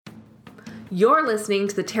You're listening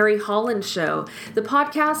to The Terry Holland Show, the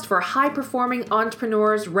podcast for high-performing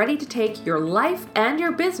entrepreneurs ready to take your life and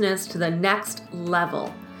your business to the next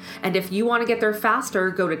level. And if you want to get there faster,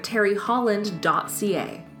 go to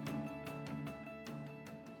terryholland.ca.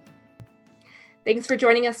 Thanks for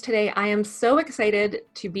joining us today. I am so excited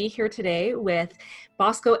to be here today with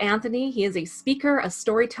Bosco Anthony. He is a speaker, a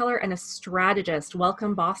storyteller, and a strategist.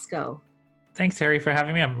 Welcome, Bosco. Thanks, Terry, for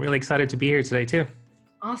having me. I'm really excited to be here today, too.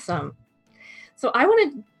 Awesome. So I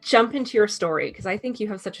want to jump into your story because I think you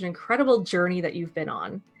have such an incredible journey that you've been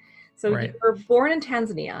on. So You were born in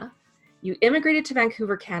Tanzania, you immigrated to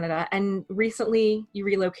Vancouver, Canada, and recently you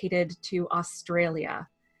relocated to Australia.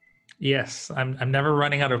 Yes, I'm never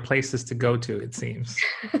running out of places to go to, it seems.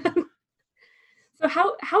 So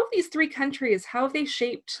how have these three countries, how have they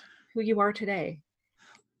shaped who you are today?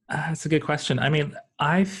 That's a good question. I mean,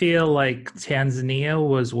 I feel like Tanzania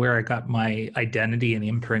was where I got my identity and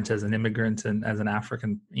imprint as an immigrant and as an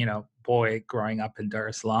African, boy growing up in Dar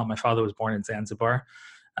es Salaam. My father was born in Zanzibar.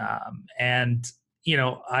 I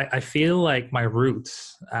feel like my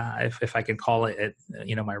roots, if I can call it,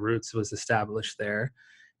 my roots was established there.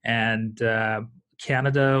 And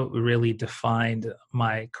Canada really defined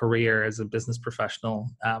my career as a business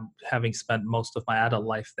professional, having spent most of my adult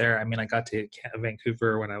life there. I mean, I got to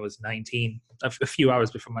Vancouver when I was 19, a few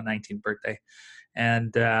hours before my 19th birthday.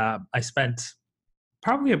 And I spent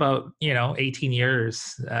probably about, 18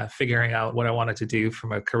 years figuring out what I wanted to do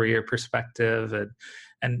from a career perspective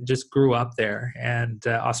and just grew up there. And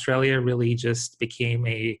Australia really just became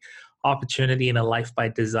a opportunity and a life by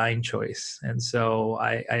design choice. And so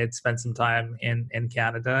I had spent some time in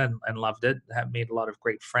Canada and loved it. Have made a lot of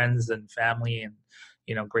great friends and family and,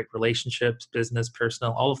 great relationships, business,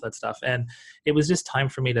 personal, all of that stuff. And it was just time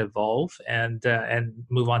for me to evolve and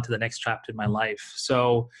move on to the next chapter in my life.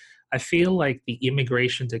 So I feel like the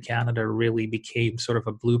immigration to Canada really became sort of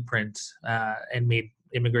a blueprint and made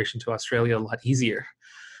immigration to Australia a lot easier.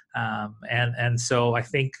 And so I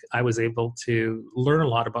think I was able to learn a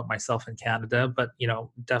lot about myself in Canada, but,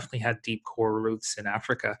 definitely had deep core roots in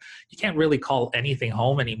Africa. You can't really call anything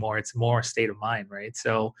home anymore. It's more a state of mind, right?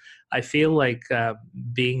 So I feel like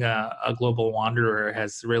being a global wanderer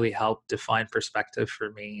has really helped define perspective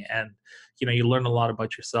for me. And, you learn a lot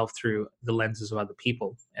about yourself through the lenses of other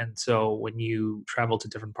people. And so when you travel to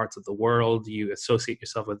different parts of the world, you associate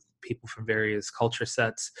yourself with people from various culture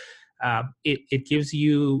sets. It gives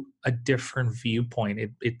you a different viewpoint.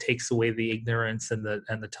 It takes away the ignorance and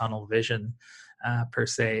the tunnel vision per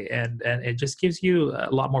se, and it just gives you a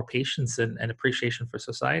lot more patience and appreciation for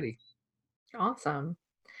society. Awesome.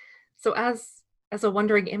 So as a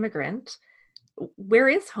wandering immigrant, where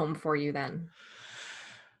is home for you then?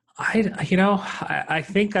 I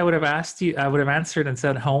think I would have asked you, I would have answered and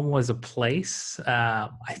said home was a place.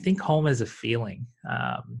 I think home is a feeling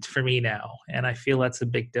for me now. And I feel that's a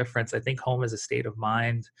big difference. I think home is a state of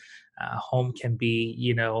mind. Home can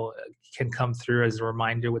be, can come through as a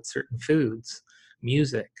reminder with certain foods,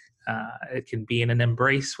 music. It can be in an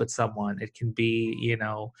embrace with someone. It can be,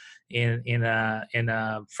 in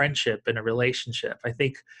a friendship, in a relationship. I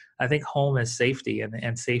think home is safety,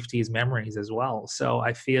 and safety is memories as well. So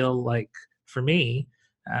I feel like for me,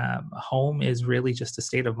 home is really just a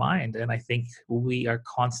state of mind, and I think we are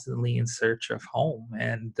constantly in search of home,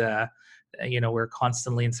 and we're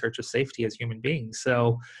constantly in search of safety as human beings.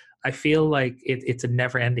 So I feel like it's a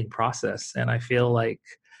never-ending process, and I feel like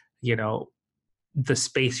the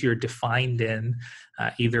space you're defined in,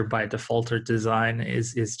 either by default or design,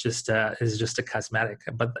 is just a cosmetic.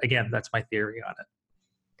 But again, that's my theory on it.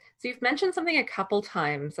 So you've mentioned something a couple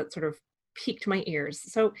times that sort of piqued my ears.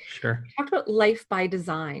 So Sure. You talked about life by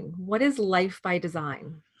design. What is life by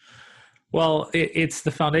design? Well, it's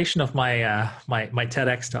the foundation of my my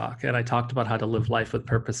TEDx talk, and I talked about how to live life with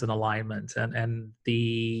purpose and alignment, and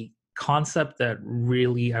the concept that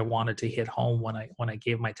really I wanted to hit home when I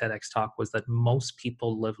gave my TEDx talk was that most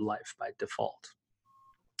people live life by default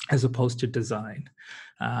as opposed to design.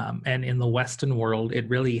 And in the Western world, it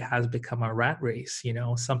really has become a rat race.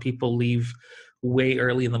 Some people leave way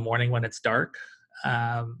early in the morning when it's dark,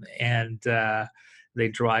 and they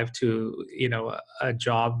drive to, a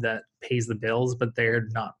job that pays the bills, but they're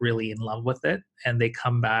not really in love with it. And they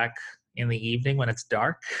come back in the evening when it's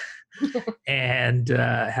dark and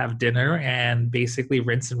have dinner and basically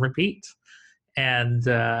rinse and repeat. And,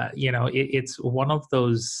 it's one of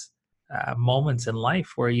those moments in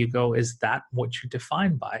life where you go, is that what you're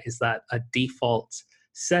defined by? Is that a default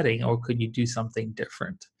setting, or could you do something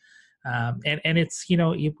different? And it's,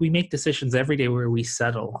 we make decisions every day where we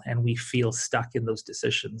settle and we feel stuck in those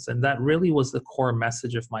decisions. And that really was the core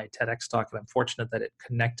message of my TEDx talk. And I'm fortunate that it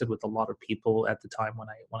connected with a lot of people at the time when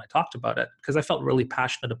I talked about it, because I felt really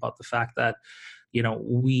passionate about the fact that,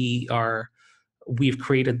 we've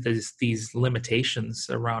created these limitations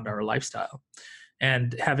around our lifestyle.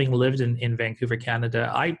 And having lived in Vancouver,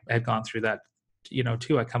 Canada, I had gone through that,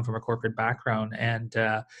 too. I come from a corporate background, and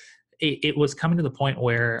it was coming to the point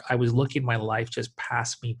where I was looking my life just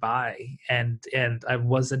pass me by, and I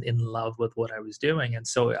wasn't in love with what I was doing. And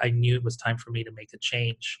so I knew it was time for me to make a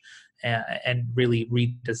change and really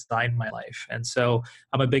redesign my life. And so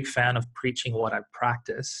I'm a big fan of preaching what I've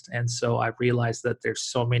practiced. And so I realized that there's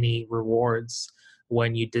so many rewards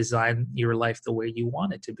when you design your life the way you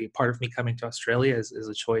want it to be. Part of me coming to Australia is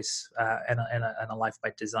a choice, and a life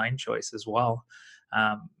by design choice as well.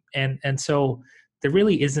 And so there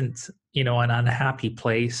really isn't, an unhappy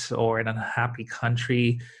place or an unhappy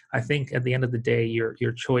country. I think at the end of the day,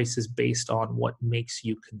 your choice is based on what makes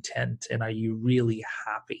you content, and are you really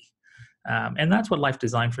happy? And that's what life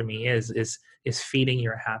design for me is feeding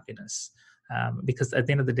your happiness. Because at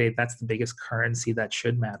the end of the day, that's the biggest currency that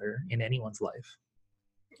should matter in anyone's life.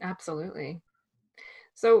 Absolutely.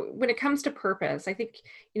 So when it comes to purpose, I think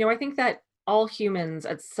that all humans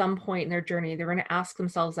at some point in their journey, they're going to ask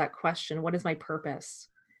themselves that question, what is my purpose?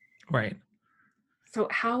 Right. So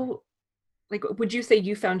would you say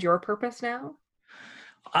you found your purpose now?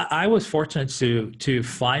 I was fortunate to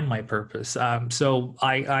find my purpose. So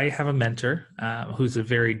I have a mentor who's a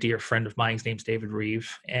very dear friend of mine. His name's David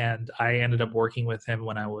Reeve. And I ended up working with him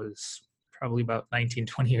when I was probably about 19,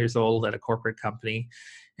 20 years old at a corporate company.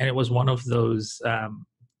 And it was one of those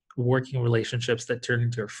working relationships that turned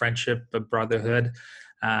into a friendship, a brotherhood.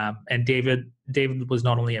 And David was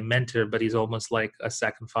not only a mentor, but he's almost like a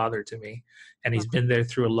second father to me. And he's been there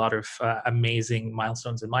through a lot of amazing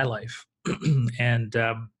milestones in my life. And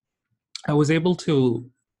I was able to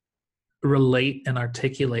relate and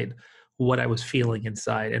articulate what I was feeling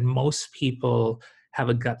inside. And most people have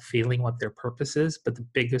a gut feeling what their purpose is, but the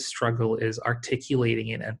biggest struggle is articulating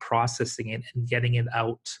it and processing it and getting it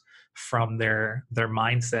out from their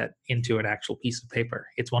mindset into an actual piece of paper.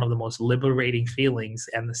 It's one of the most liberating feelings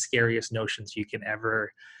and the scariest notions you can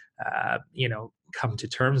ever come to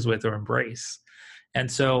terms with or embrace. And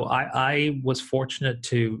so I was fortunate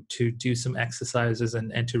to do some exercises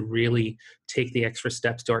and to really take the extra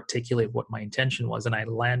steps to articulate what my intention was. And I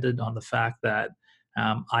landed on the fact that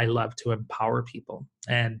I love to empower people.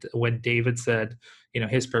 And when David said,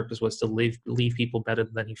 his purpose was to leave people better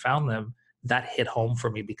than he found them, that hit home for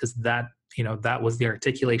me, because that was the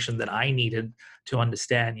articulation that I needed to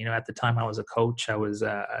understand. At the time I was a coach. I was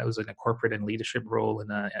in a corporate and leadership role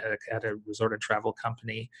at a resort and travel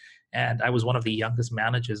company. And I was one of the youngest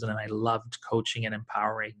managers, and I loved coaching and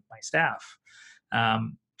empowering my staff.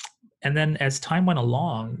 And then as time went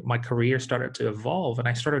along, my career started to evolve, and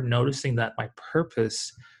I started noticing that my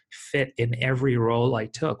purpose fit in every role I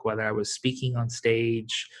took, whether I was speaking on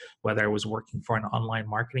stage, whether I was working for an online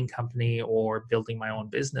marketing company or building my own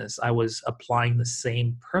business. I was applying the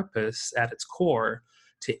same purpose at its core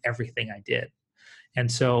to everything I did.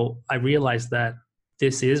 And so I realized that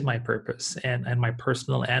this is my purpose, and my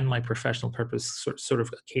personal and my professional purpose sort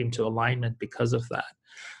of came to alignment because of that.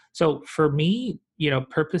 So for me,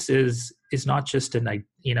 purpose is not just a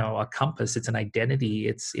compass. It's an identity.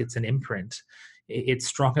 It's an imprint. It's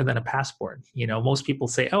stronger than a passport. Most people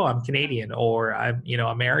say, "Oh, I'm Canadian," or "I'm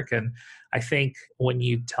American." I think when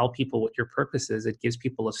you tell people what your purpose is, it gives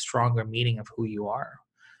people a stronger meaning of who you are,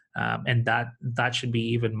 and that should be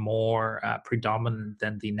even more predominant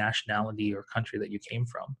than the nationality or country that you came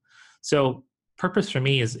from. So purpose for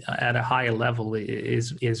me is at a higher level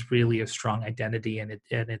is really a strong identity, and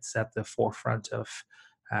it's at the forefront of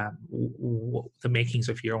the makings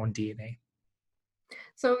of your own DNA.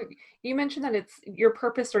 So you mentioned that it's your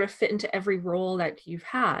purpose sort of fit into every role that you've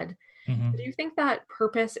had. Mm-hmm. Do you think that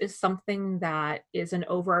purpose is something that is an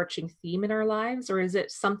overarching theme in our lives, or is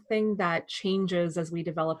it something that changes as we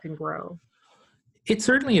develop and grow? It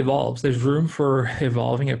certainly evolves. There's room for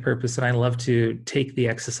evolving a purpose, and I love to take the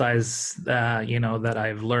exercise, that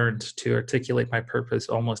I've learned to articulate my purpose.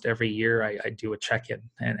 Almost every year, I do a check-in,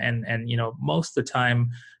 and most of the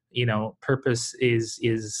time, purpose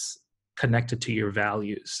is connected to your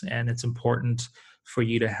values, and it's important for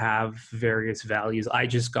you to have various values. I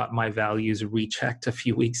just got my values rechecked a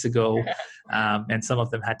few weeks ago, and some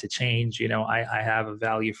of them had to change. I have a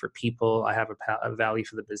value for people. I have a value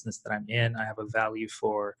for the business that I'm in. I have a value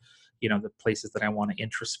for, the places that I want to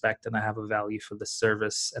introspect, and I have a value for the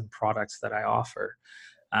service and products that I offer.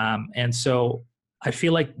 And so I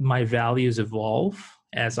feel like my values evolve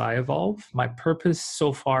as I evolve. My purpose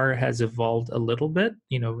so far has evolved a little bit,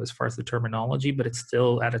 as far as the terminology, but it's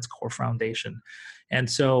still at its core foundation. And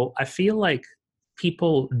so I feel like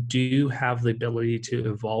people do have the ability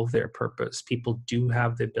to evolve their purpose. People do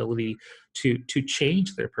have the ability to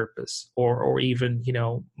change their purpose, or even,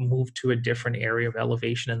 move to a different area of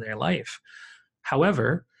elevation in their life.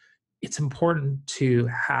 However, it's important to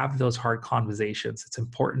have those hard conversations. It's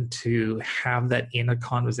important to have that inner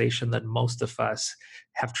conversation that most of us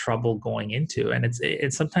have trouble going into. And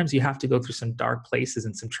it's sometimes you have to go through some dark places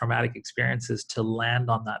and some traumatic experiences to land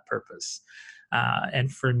on that purpose.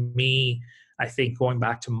 And for me, I think going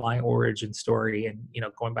back to my origin story and,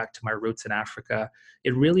 going back to my roots in Africa,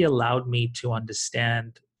 it really allowed me to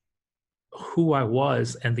understand who I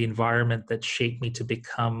was and the environment that shaped me to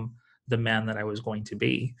become the man that I was going to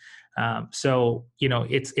be. So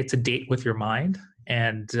it's a date with your mind,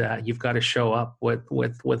 and you've got to show up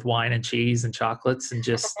with wine and cheese and chocolates, and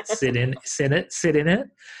just sit in it,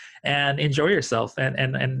 and enjoy yourself.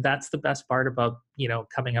 And that's the best part about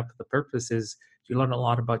coming up with a purpose, is you learn a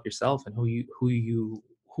lot about yourself and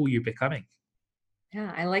who you're becoming.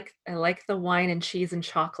 Yeah, I like the wine and cheese and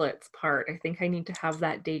chocolates part. I think I need to have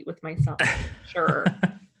that date with myself. Sure.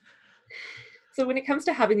 So when it comes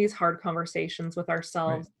to having these hard conversations with Right.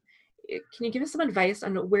 ourselves, can you give us some advice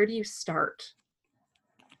on where do you start?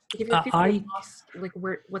 Like if you're feeling I lost, like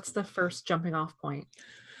what's the first jumping off point?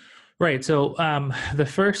 Right. So the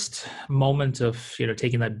first moment of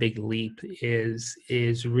taking that big leap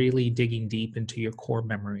is really digging deep into your core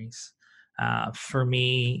memories. For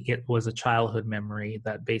me, it was a childhood memory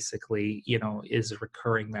that basically is a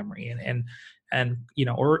recurring memory, and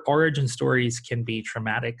origin stories can be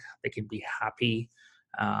traumatic, they can be happy,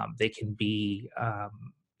 they can be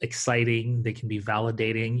exciting, they can be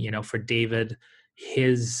validating. For David,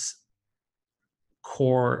 his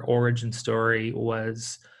core origin story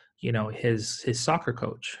was his soccer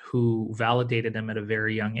coach who validated him at a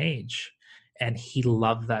very young age, and he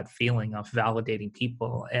loved that feeling of validating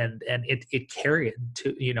people, and it carried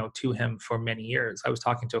to him for many years. I was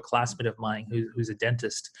talking to a classmate of mine who's a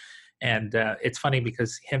dentist, and it's funny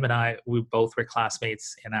because him and we both were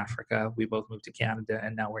classmates in Africa. We both moved to Canada,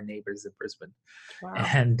 and now we're neighbors in Brisbane. Wow.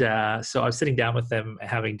 And so I was sitting down with him,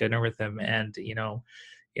 having dinner with him, and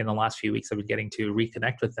in the last few weeks, I've been getting to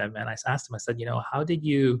reconnect with him. And I asked him, I said, how did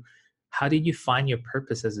you find your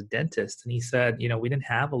purpose as a dentist? And he said, we didn't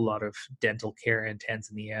have a lot of dental care in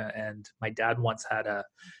Tanzania. And my dad once had a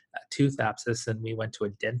tooth abscess, and we went to a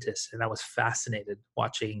dentist. And I was fascinated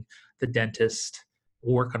watching the dentist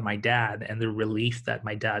work on my dad and the relief that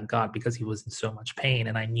my dad got because he was in so much pain.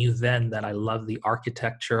 And I knew then that I loved the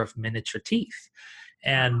architecture of miniature teeth.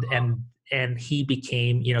 And he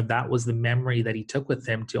became, that was the memory that he took with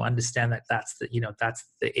him to understand that that's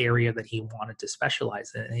the area that he wanted to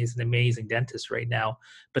specialize in. And he's an amazing dentist right now,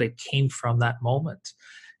 but it came from that moment.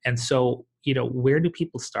 And so, where do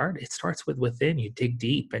people start? It starts with within. You dig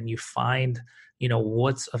deep and you find,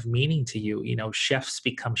 what's of meaning to you. Chefs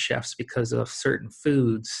become chefs because of certain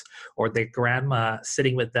foods, or their grandma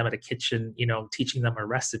sitting with them at a kitchen, teaching them a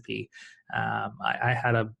recipe. I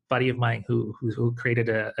had a buddy of mine who created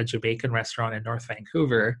a Jamaican restaurant in North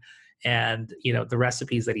Vancouver, and the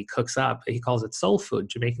recipes that he cooks up, he calls it soul food,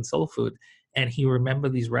 Jamaican soul food. And he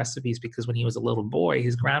remembered these recipes because when he was a little boy,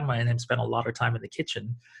 his grandma and him spent a lot of time in the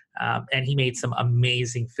kitchen, and he made some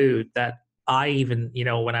amazing food that I even,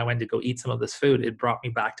 when I went to go eat some of this food, it brought me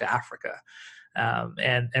back to Africa.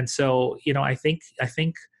 And so, I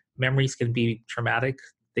think memories can be traumatic.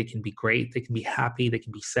 They can be great. They can be happy. They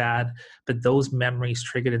can be sad. But those memories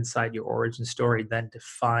triggered inside your origin story then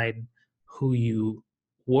define who you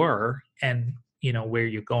were, and where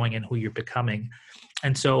you're going and who you're becoming.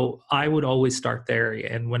 And so I would always start there.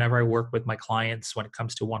 And whenever I work with my clients, when it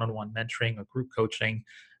comes to one-on-one mentoring or group coaching,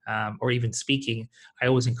 or even speaking, I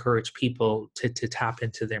always encourage people to tap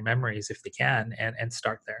into their memories if they can, and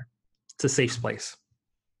start there. It's a safe place.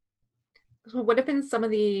 So what have been some of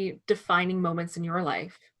the defining moments in your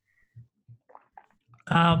life?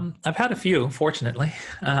 I've had a few, fortunately.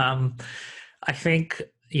 I think,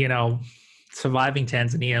 surviving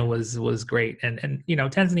Tanzania was great. And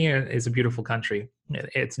Tanzania is a beautiful country.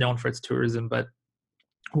 It's known for its tourism, but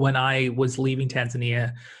when I was leaving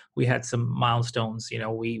Tanzania, we had some milestones.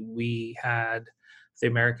 We had the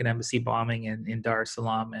American embassy bombing in Dar es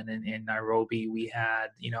Salaam, and in Nairobi. We had,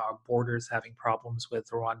 our borders having problems with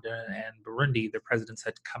Rwanda and Burundi. Their presidents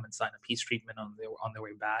had to come and sign a peace treaty on their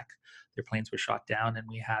way back. Their planes were shot down, and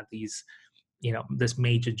we had these, this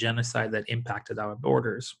major genocide that impacted our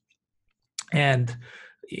borders. And,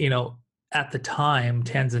 at the time,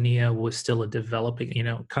 Tanzania was still a developing,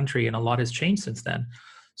 country, and a lot has changed since then.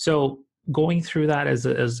 So going through that as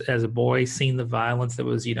a boy, seeing the violence, there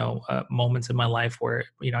was, moments in my life where,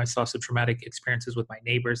 I saw some traumatic experiences with my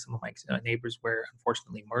neighbors. Some of my neighbors were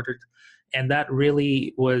unfortunately murdered. And that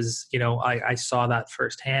really was, I saw that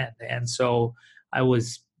firsthand. And so I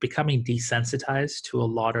was becoming desensitized to a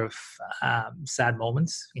lot of sad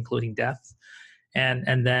moments, including death.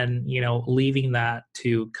 And then, leaving that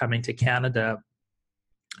to coming to Canada,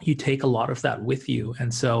 you take a lot of that with you.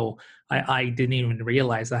 And so I didn't even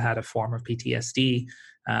realize I had a form of PTSD.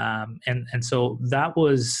 And so that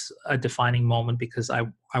was a defining moment because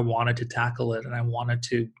I wanted to tackle it, and I wanted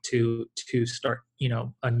to start,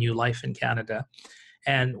 a new life in Canada.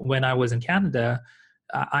 And when I was in Canada,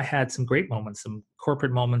 I had some great moments, some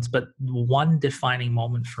corporate moments, but one defining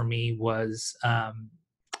moment for me was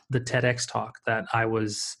the TEDx talk that I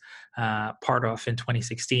was part of in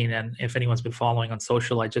 2016. And if anyone's been following on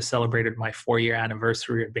social, I just celebrated my 4-year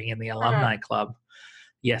anniversary of being in the alumni club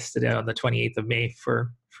yesterday on the 28th of May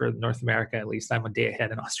for North America. At least I'm a day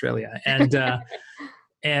ahead in Australia. And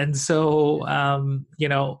and so,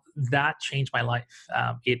 that changed my life.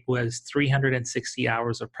 It was 360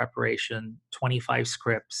 hours of preparation, 25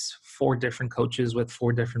 scripts, 4 different coaches with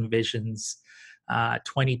 4 different visions,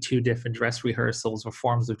 22 different dress rehearsals or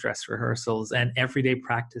forms of dress rehearsals, and everyday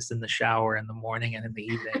practice in the shower in the morning and in the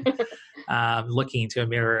evening, looking into a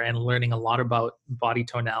mirror and learning a lot about body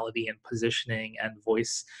tonality and positioning and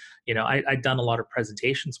voice. I'd done a lot of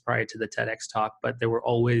presentations prior to the TEDx talk, but they were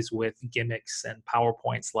always with gimmicks and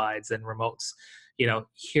PowerPoint slides and remotes.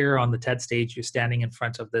 Here on the TED stage, you're standing in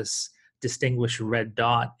front of this distinguished red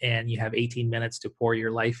dot, and you have 18 minutes to pour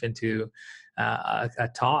your life into a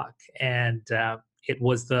talk. And it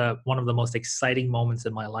was one of the most exciting moments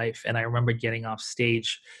in my life. And I remember getting off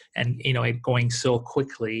stage and, it going so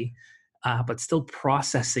quickly, but still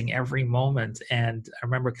processing every moment. And I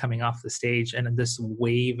remember coming off the stage and this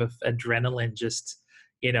wave of adrenaline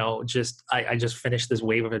I just finished this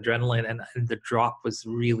wave of adrenaline, and the drop was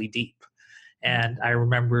really deep. And I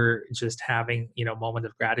remember just having, a moment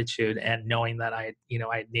of gratitude and knowing that I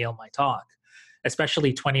nailed my talk.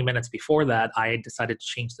 Especially 20 minutes before that, I had decided to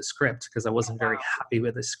change the script because I wasn't very happy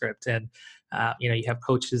with the script. And, you have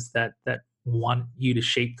coaches that want you to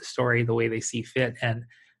shape the story the way they see fit. And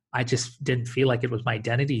I just didn't feel like it was my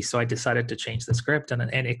identity. So I decided to change the script, and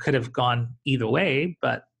it could have gone either way,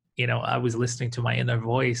 but I was listening to my inner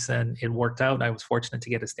voice, and it worked out. I was fortunate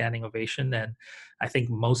to get a standing ovation, and I think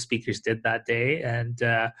most speakers did that day. And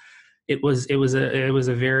it was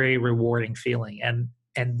a very rewarding feeling,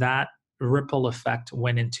 and that ripple effect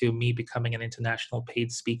went into me becoming an international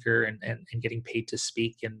paid speaker and getting paid to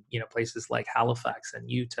speak in places like Halifax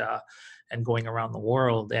and Utah, and going around the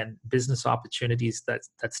world, and business opportunities that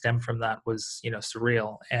stem from that was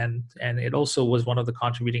surreal. And it also was one of the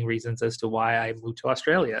contributing reasons as to why I moved to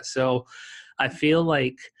Australia. So I feel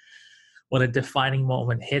like when a defining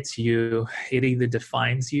moment hits you, it either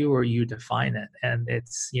defines you or you define it. And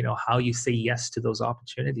it's, how you say yes to those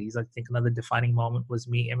opportunities. I think another defining moment was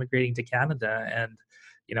me immigrating to Canada, and,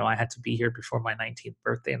 I had to be here before my 19th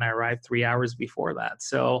birthday, and I arrived 3 hours before that.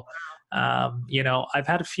 So, I've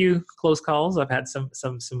had a few close calls. I've had some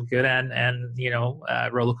good and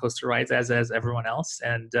roller coaster rides as everyone else.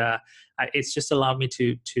 And it's just allowed me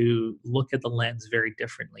to look at the lens very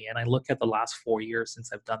differently. And I look at the last 4 years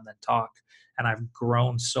since I've done that talk, and I've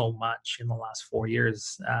grown so much in the last 4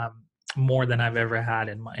 years, more than I've ever had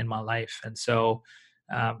in my life. And so,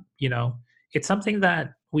 it's something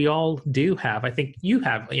that we all do have. I think you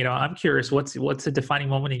have. I'm curious, what's a defining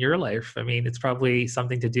moment in your life? I mean, it's probably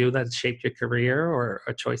something to do that shaped your career or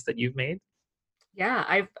a choice that you've made. Yeah,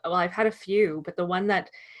 I've had a few, but the one that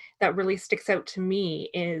really sticks out to me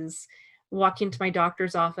is walking to my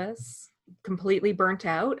doctor's office completely burnt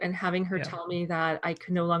out and having her tell me that I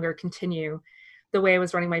could no longer continue the way I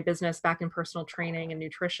was running my business back in personal training and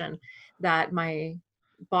nutrition, that my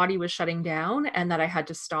body was shutting down and that I had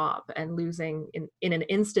to stop, and losing in an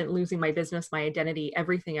instant, losing my business, my identity,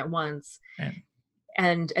 everything at once.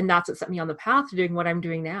 And that's what set me on the path to doing what I'm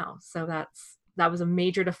doing now. So that was a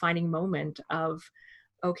major defining moment of,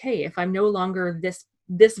 okay, if I'm no longer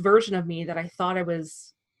this version of me that I thought I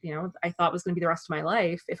was, I thought was going to be the rest of my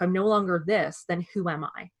life, if I'm no longer this, then who am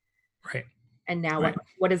I? Right. And now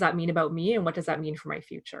what does that mean about me, and what does that mean for my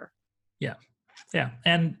future? Yeah.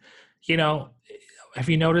 And, have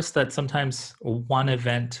you noticed that sometimes one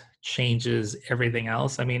event changes everything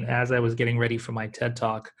else? I mean, as I was getting ready for my TED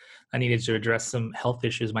Talk, I needed to address some health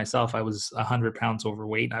issues myself. I was 100 pounds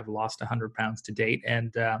overweight. I've lost 100 pounds to date.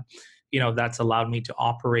 And, that's allowed me to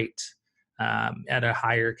operate at a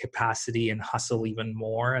higher capacity and hustle even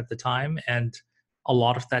more at the time. And a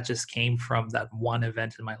lot of that just came from that one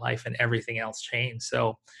event in my life, and everything else changed.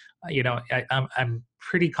 So, I'm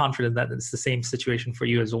pretty confident that it's the same situation for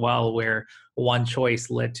you as well, where one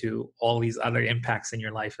choice led to all these other impacts in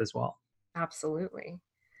your life as well. Absolutely.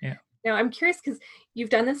 Yeah. Now, I'm curious because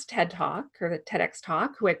you've done this TED Talk or the TEDx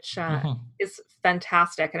Talk, which is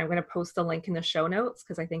fantastic. And I'm going to post the link in the show notes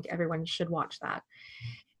because I think everyone should watch that.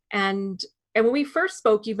 And when we first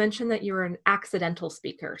spoke, you mentioned that you were an accidental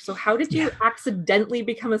speaker. So how did you accidentally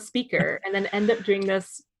become a speaker and then end up doing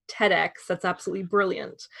this TEDx? That's absolutely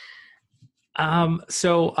brilliant.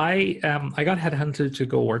 So I got headhunted to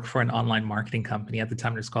go work for an online marketing company. At the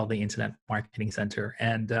time, it was called the Internet Marketing Center,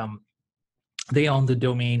 and they owned the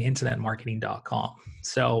domain internetmarketing.com.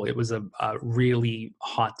 So it was a really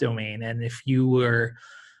hot domain. And if you were,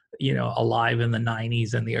 alive in the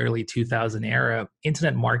 90s and the early 2000 era,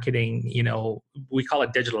 internet marketing, we call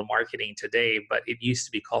it digital marketing today, but it used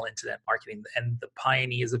to be called internet marketing. And the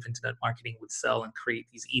pioneers of internet marketing would sell and create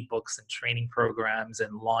these ebooks and training programs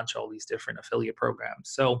and launch all these different affiliate programs.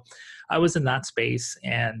 So I was in that space,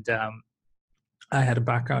 and I had a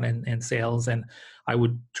background in sales, and I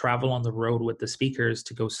would travel on the road with the speakers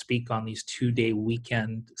to go speak on these 2-day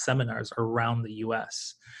weekend seminars around the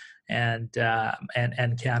U.S. and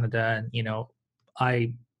Canada. And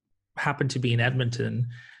I happened to be in Edmonton,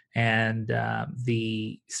 and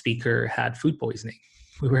the speaker had food poisoning.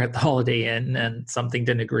 We were at the Holiday Inn, and something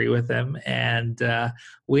didn't agree with him. And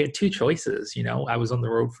we had two choices. I was on the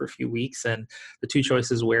road for a few weeks, and the two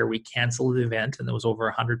choices were we canceled the event, and there was over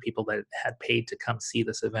 100 people that had paid to come see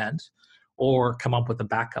this event, or come up with a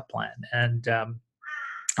backup plan. And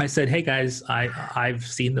I said, hey guys, I've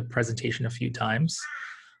seen the presentation a few times.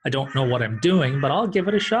 I don't know what I'm doing, but I'll give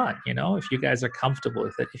it a shot. If you guys are comfortable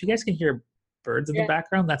with it. If you guys can hear birds in the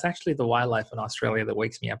background, that's actually the wildlife in Australia that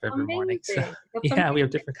wakes me up every morning. So we have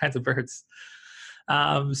different kinds of birds.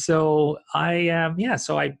 So I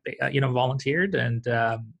volunteered, and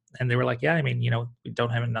they were like, yeah, we don't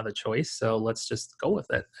have another choice, so let's just go with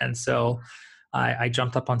it. And so I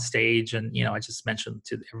jumped up on stage, and I just mentioned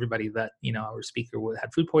to everybody that our speaker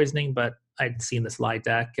had food poisoning, but I'd seen the slide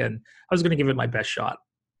deck, and I was going to give it my best shot.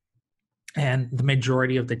 And the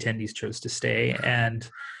majority of the attendees chose to stay. And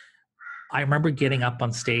I remember getting up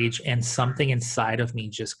on stage, and something inside of me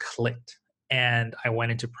just clicked, and I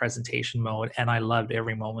went into presentation mode, and I loved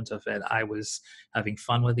every moment of it. I was having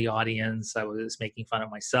fun with the audience. I was making fun of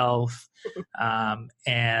myself.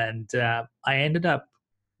 And I ended up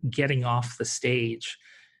getting off the stage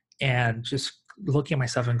and just looking at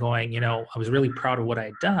myself and going, I was really proud of what I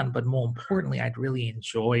had done, but more importantly, I'd really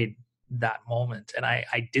enjoyed that moment. And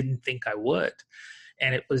I didn't think I would.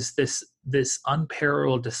 And it was this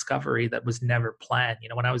unparalleled discovery that was never planned.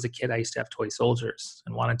 When I was a kid, I used to have toy soldiers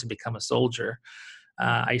and wanted to become a soldier.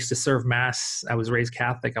 I used to serve mass. I was raised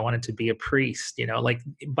Catholic. I wanted to be a priest. Like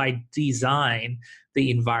by design, the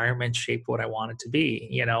environment shaped what I wanted to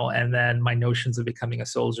be. And then my notions of becoming a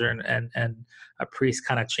soldier and a priest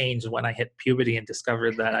kind of changed when I hit puberty and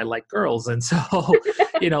discovered that I like girls. And so,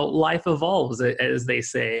 life evolves, as they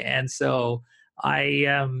say. And so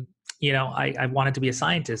I wanted to be a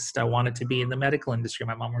scientist. I wanted to be in the medical industry.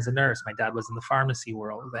 My mom was a nurse. My dad was in the pharmacy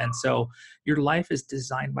world. And so your life is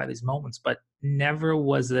designed by these moments, but never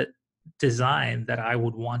was it designed that I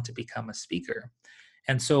would want to become a speaker.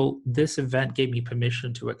 And so this event gave me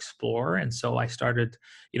permission to explore. And so I started,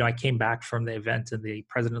 I came back from the event, and the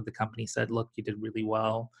president of the company said, look, you did really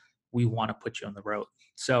well. We want to put you on the road.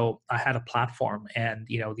 So I had a platform, and,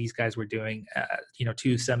 these guys were doing,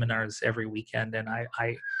 2 seminars every weekend. And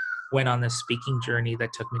I went on this speaking journey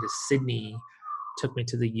that took me to Sydney, took me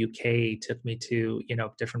to the UK, took me to,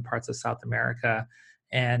 different parts of South America.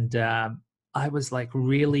 And I was like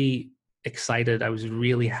really excited. I was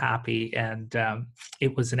really happy. And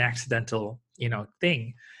it was an accidental,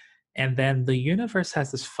 thing. And then the universe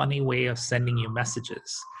has this funny way of sending you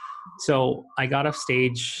messages. So I got off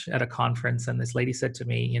stage at a conference, and this lady said to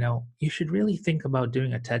me, you should really think about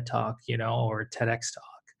doing a TED Talk, or a TEDx talk.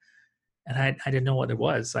 And I didn't know what it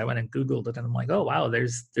was. So I went and Googled it, and I'm like, oh, wow,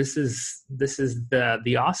 this is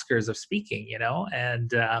the Oscars of speaking,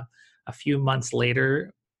 And a few months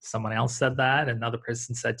later, someone else said that. Another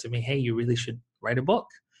person said to me, hey, you really should write a book.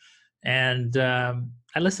 And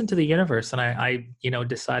I listened to the universe, and I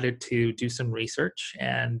decided to do some research.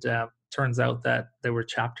 And turns out that there were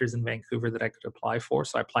chapters in Vancouver that I could apply for.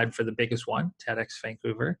 So I applied for the biggest one, TEDx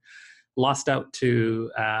Vancouver. Lost out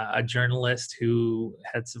to a journalist who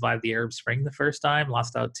had survived the Arab Spring the first time,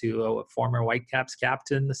 lost out to a former Whitecaps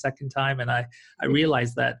captain the second time. And I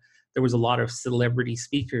realized that there was a lot of celebrity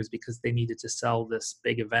speakers because they needed to sell this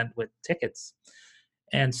big event with tickets.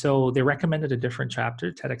 And so they recommended a different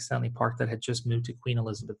chapter, TEDx Stanley Park, that had just moved to Queen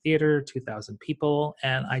Elizabeth Theatre, 2,000 people.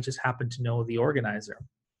 And I just happened to know the organizer.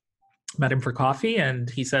 Met him for coffee, and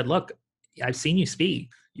he said, look, I've seen you speak.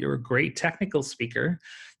 You're a great technical speaker.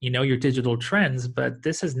 You know your digital trends, but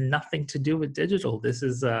this has nothing to do with digital. This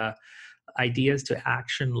is ideas to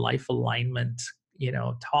action, life alignment,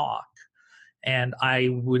 talk. And I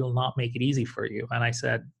will not make it easy for you. And I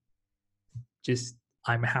said,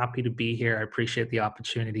 I'm happy to be here. I appreciate the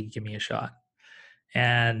opportunity. Give me a shot.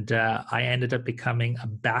 And I ended up becoming a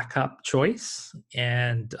backup choice.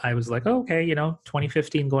 And I was like,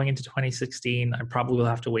 2015 going into 2016, I probably will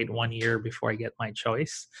have to wait 1 year before I get my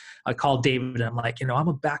choice. I called David and I'm like, I'm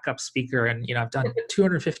a backup speaker, and, I've done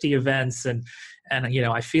 250 events and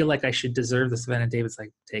I feel like I should deserve this event. And David's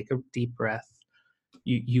like, take a deep breath.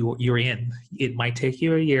 You're in. It might take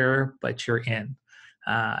you a year, but you're in.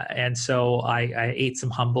 And so I ate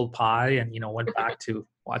some humble pie and, went back to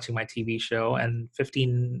watching my TV show. And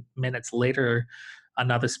 15 minutes later,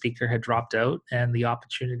 another speaker had dropped out and the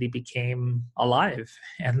opportunity became alive.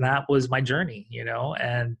 And that was my journey,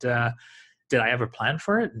 and did I ever plan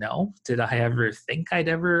for it? No. Did I ever think I'd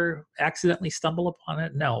ever accidentally stumble upon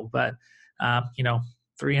it? No. But,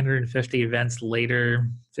 350 events later,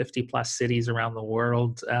 50 plus cities around the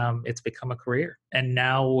world, it's become a career. And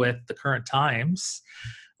now with the current times,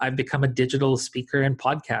 I've become a digital speaker and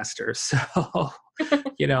podcaster. So,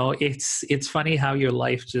 it's funny how your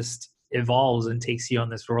life just evolves and takes you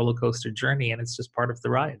on this roller coaster journey, and it's just part of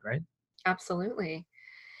the ride, right? Absolutely.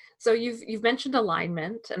 So you've mentioned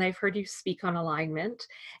alignment, and I've heard you speak on alignment,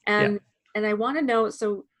 and I want to know,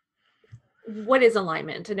 so what is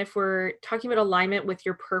alignment? And if we're talking about alignment with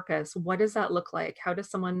your purpose, what does that look like? How does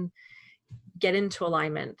someone get into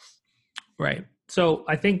alignment? Right. So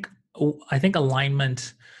I think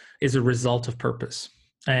alignment is a result of purpose,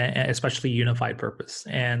 especially unified purpose.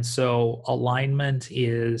 And so alignment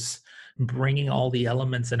is bringing all the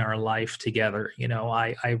elements in our life together.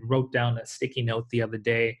 I wrote down a sticky note the other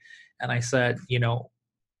day, and I said,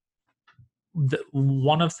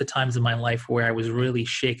 one of the times in my life where I was really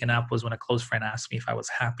shaken up was when a close friend asked me if I was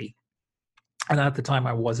happy. And at the time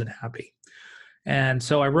I wasn't happy. And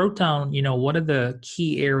so I wrote down, what are the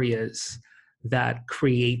key areas that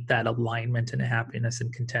create that alignment and happiness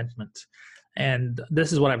and contentment. And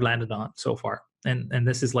this is what I've landed on so far. And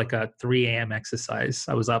this is like a 3 a.m. exercise.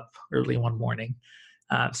 I was up early one morning.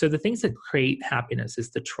 So the things that create happiness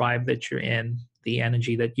is the tribe that you're in, the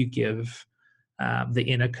energy that you give, the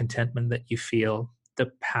inner contentment that you feel,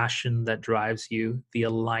 the passion that drives you, the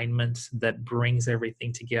alignment that brings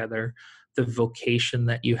everything together, the vocation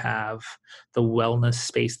that you have, the wellness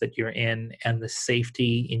space that you're in, and the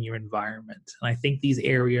safety in your environment. And I think these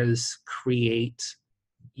areas create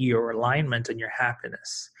your alignment and your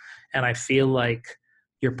happiness. And I feel like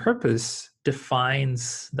your purpose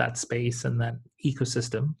defines that space and that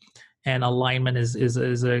ecosystem, and alignment is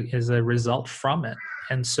a result from it.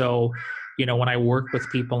 And so, when I work with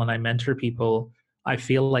people and I mentor people, I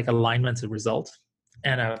feel like alignment's a result,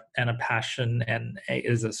 and a passion and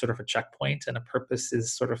is a sort of a checkpoint, and a purpose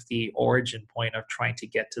is sort of the origin point of trying to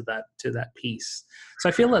get to that piece. So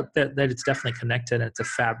I feel that it's definitely connected, and it's a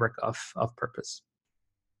fabric of purpose.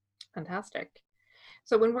 Fantastic.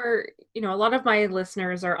 So when we're, a lot of my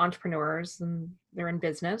listeners are entrepreneurs and they're in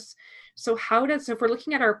business. So if we're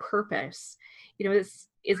looking at our purpose,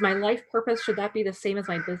 is my life purpose, should that be the same as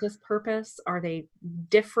my business purpose? Are they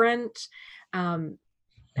different? How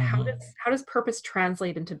does purpose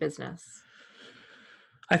translate into business?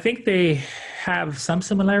 I think they have some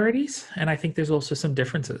similarities, and I think there's also some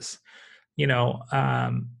differences.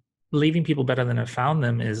 Leaving people better than I found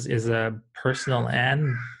them is a personal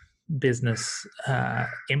and business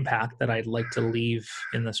impact that I'd like to leave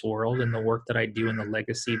in this world, and the work that I do and the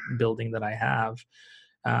legacy building that I have.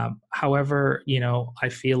 However, I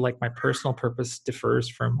feel like my personal purpose differs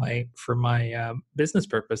from my business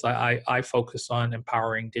purpose. I focus on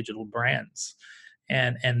empowering digital brands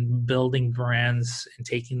and building brands and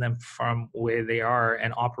taking them from where they are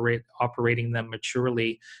and operating them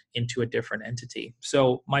maturely into a different entity.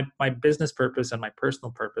 So my business purpose and my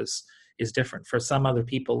personal purpose is different. For some other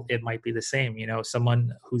people, it might be the same.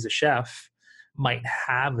 Someone who's a chef might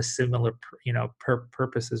have a similar,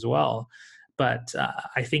 purpose as well. But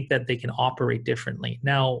I think that they can operate differently.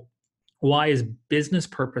 Now, why is business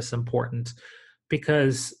purpose important?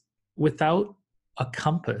 Because without a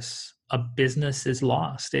compass, a business is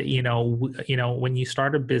lost. When you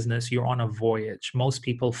start a business, you're on a voyage. Most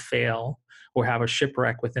people fail or have a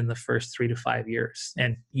shipwreck within the first 3 to 5 years.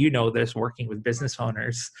 And this, working with business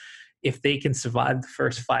owners, if they can survive the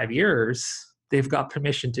first 5 years, they've got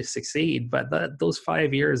permission to succeed. But those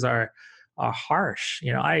 5 years are harsh.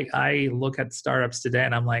 I look at startups today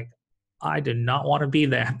and I'm like, I do not want to be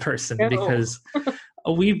that person, No. because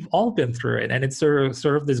we've all been through it, and it's sort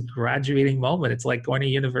of this graduating moment. It's like going to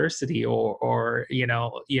university, or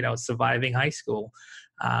surviving high school.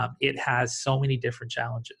 It has so many different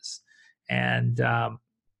challenges, and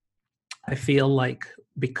I feel like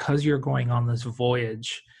because you're going on this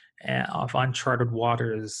voyage of uncharted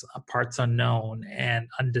waters, parts unknown, and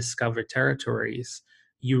undiscovered territories,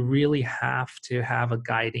 you really have to have a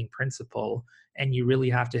guiding principle, and you really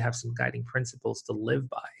have to have some guiding principles to live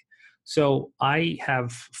by. So I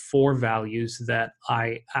have 4 values that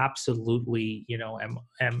I absolutely,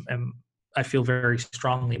 I feel very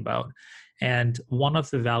strongly about. And one of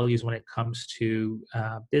the values when it comes to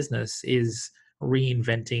business is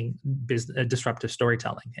reinventing disruptive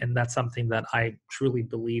storytelling. And that's something that I truly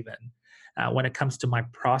believe in. When it comes to my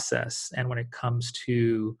process, and when it comes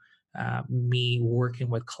to me working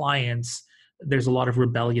with clients, there's a lot of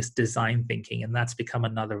rebellious design thinking, and that's become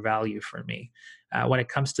another value for me. When it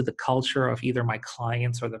comes to the culture of either my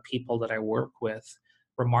clients or the people that I work with,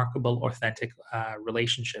 remarkable, authentic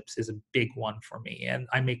relationships is a big one for me. And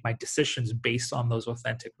I make my decisions based on those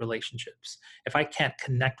authentic relationships. If I can't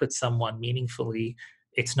connect with someone meaningfully,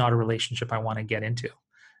 it's not a relationship I want to get into.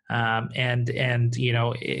 When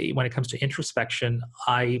it comes to introspection,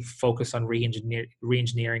 I focus on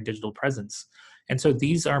re-engineering digital presence. And so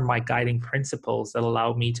these are my guiding principles that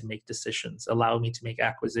allow me to make decisions, allow me to make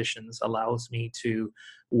acquisitions, allows me to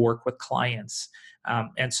work with clients.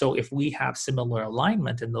 And so if we have similar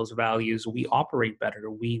alignment in those values, we operate better,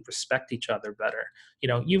 we respect each other better.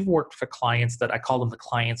 You've worked for clients that I call them the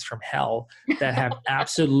clients from hell, that have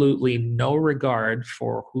absolutely no regard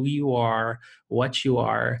for who you are, what you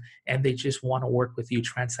are, and they just want to work with you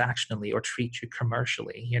transactionally or treat you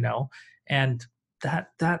commercially, and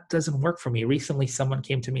that doesn't work for me. Recently, someone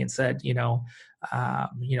came to me and said,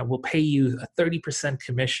 we'll pay you a 30%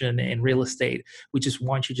 commission in real estate. We just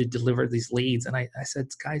want you to deliver these leads. And I said,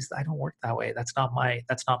 guys, I don't work that way. That's not my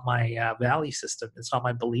value system. It's not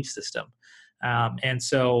my belief system. And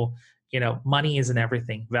so, money isn't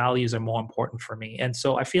everything. Values are more important for me. And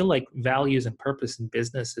so I feel like values and purpose in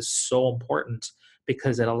business is so important,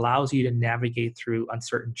 because it allows you to navigate through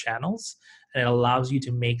uncertain channels, and it allows you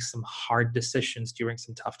to make some hard decisions during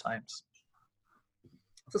some tough times.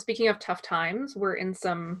 So speaking of tough times, we're in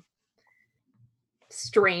some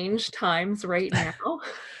strange times right now.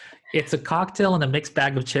 It's a cocktail and a mixed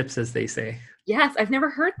bag of chips, as they say. Yes, I've never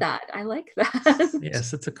heard that. I like that.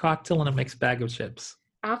 Yes, it's a cocktail and a mixed bag of chips.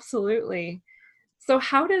 Absolutely. So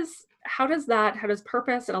how does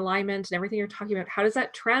purpose and alignment and everything you're talking about, how does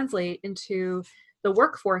that translate into the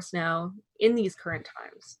workforce now in these current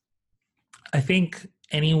times? I think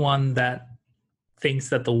anyone that thinks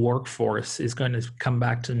that the workforce is going to come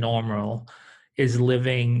back to is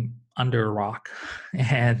living under a rock.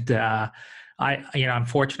 And I'm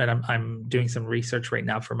fortunate. I'm doing some research right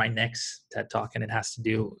now for my next TED Talk, and it has to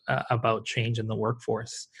do about change in the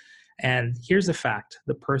workforce. And here's a fact: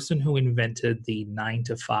 the person who invented the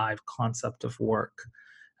 9-to-5 concept of work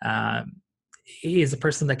is a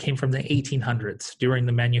person that came from the 1800s during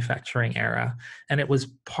the manufacturing era, and it was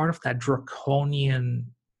part of that draconian,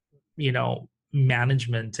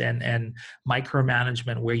 management and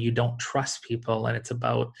micromanagement where you don't trust people, and it's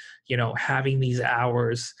about having these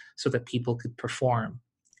hours so that people could perform.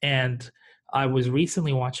 And I was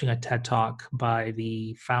recently watching a TED Talk by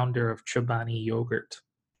the founder of Chobani Yogurt,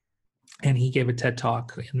 and he gave a TED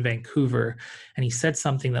Talk in Vancouver, and he said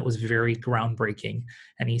something that was very groundbreaking.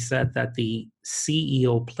 And he said that the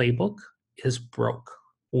CEO playbook is broke.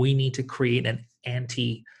 We need to create an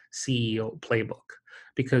anti-CEO playbook,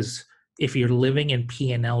 because if you're living in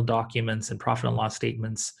P&L documents and profit and loss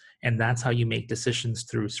statements, and that's how you make decisions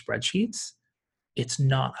through spreadsheets, it's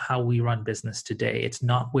not how we run business today. It's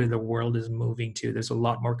not where the world is moving to. There's a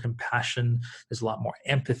lot more compassion, there's a lot more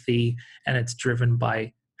empathy, and it's driven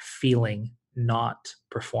by feeling, not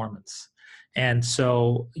performance. And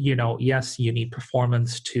so, yes, you need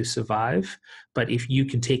performance to survive, but if you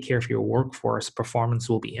can take care of your workforce, performance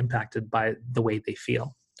will be impacted by the way they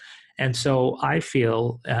feel. And so I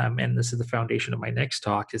feel, and this is the foundation of my next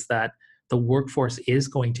talk, is that the workforce is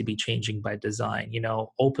going to be changing by design.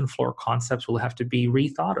 Open floor concepts will have to be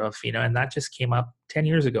rethought of, and that just came up 10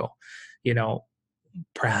 years ago.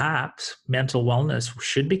 Perhaps mental wellness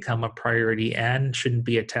should become a priority and shouldn't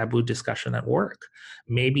be a taboo discussion at work.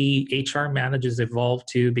 Maybe HR managers evolve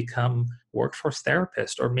to become workforce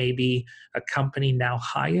therapists, or maybe a company now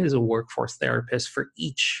hires a workforce therapist for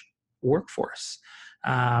each workforce.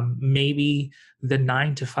 Maybe the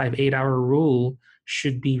 9 to 5, 8 hour rule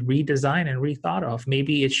should be redesigned and rethought of.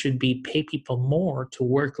 Maybe it should be pay people more to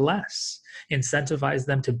work less, incentivize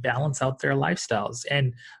them to balance out their lifestyles.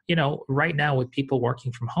 And, right now with people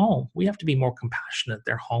working from home, we have to be more compassionate.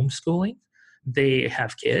 They're homeschooling. They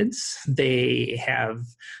have kids. They have,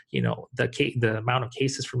 the amount of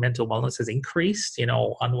cases for mental wellness has increased,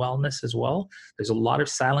 unwellness as well. There's a lot of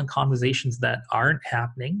silent conversations that aren't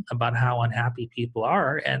happening about how unhappy people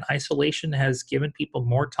are. And isolation has given people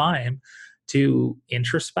more time to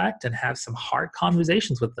introspect and have some hard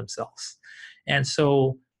conversations with themselves. And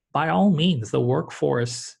so by all means, the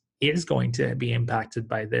workforce is going to be impacted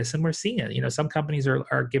by this. And we're seeing it. Some companies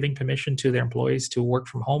are giving permission to their employees to work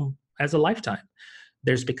from home as a lifetime.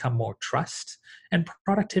 There's become more trust, and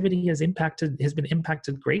productivity has been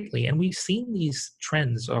impacted greatly. And we've seen these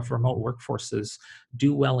trends of remote workforces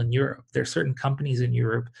do well in Europe. There are certain companies in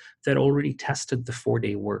Europe that already tested the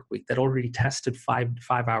 4-day work week, that already tested five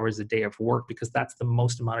hours a day of work, because that's the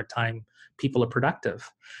most amount of time people are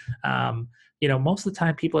productive. Most of the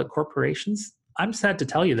time people at corporations, I'm sad to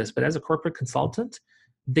tell you this, but as a corporate consultant,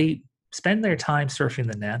 they spend their time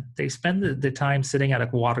surfing the net. They spend the time sitting at a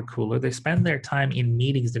water cooler. They spend their time in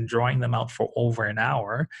meetings and drawing them out for over an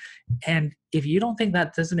hour. And if you don't think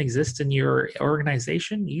that doesn't exist in your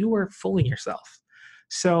organization, you are fooling yourself.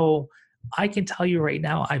 So I can tell you right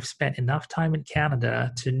now, I've spent enough time in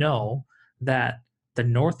Canada to know that the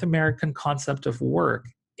North American concept of work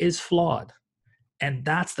is flawed. And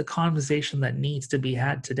that's the conversation that needs to be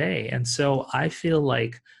had today. And so I feel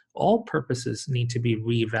like all purposes need to be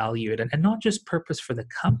reevaluated, and not just purpose for the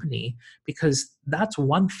company, because that's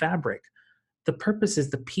one fabric. The purpose is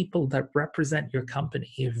the people that represent your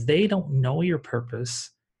company. If they don't know your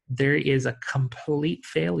purpose, there is a complete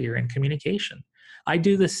failure in communication. I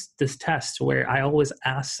do this test where I always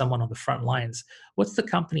ask someone on the front lines, what's the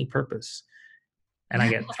company purpose? And I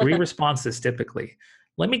get 3 responses typically.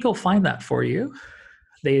 Let me go find that for you.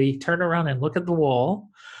 They turn around and look at the wall.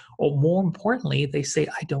 Or more importantly, they say,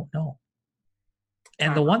 I don't know.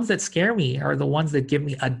 And the ones that scare me are the ones that give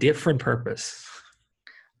me a different purpose.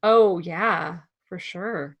 Oh yeah, for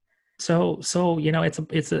sure. So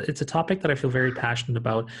it's a topic that I feel very passionate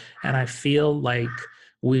about, and I feel like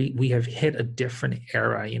we have hit a different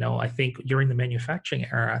era. I think during the manufacturing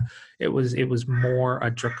era, it was more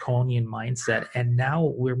a draconian mindset, and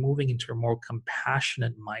now we're moving into a more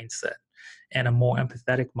compassionate mindset and a more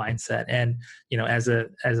empathetic mindset. And as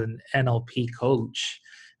an NLP coach,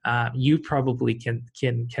 you probably can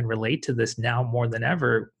relate to this now more than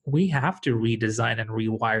ever. We have to redesign and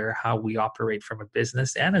rewire how we operate from a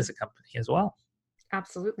business and as a company as well.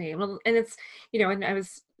 Absolutely. Well, and it's and I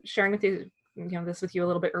was sharing with you this with you a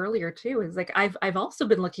little bit earlier too, is like I've also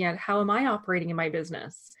been looking at how am I operating in my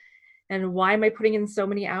business, and why am I putting in so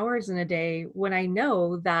many hours in a day when I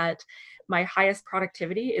know that my highest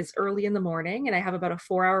productivity is early in the morning, and I have about a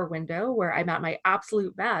 4-hour window where I'm at my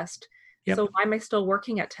absolute best. Yep. So why am I still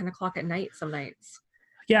working at 10 o'clock at night some nights?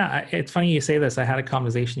 Yeah, it's funny you say this. I had a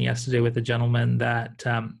conversation yesterday with a gentleman that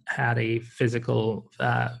had a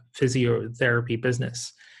physiotherapy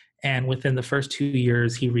business. And within the first 2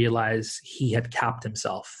 years, he realized he had capped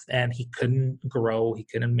himself and he couldn't grow. He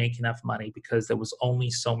couldn't make enough money because there was only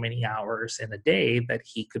so many hours in a day that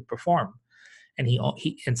he could perform. And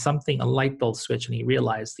a light bulb switch, and he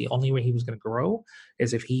realized the only way he was going to grow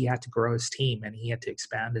is if he had to grow his team and he had to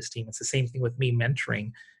expand his team. It's the same thing with me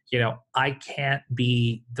mentoring. I can't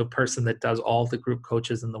be the person that does all the group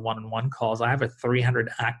coaches and the one-on-one calls. I have a 300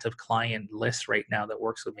 active client list right now that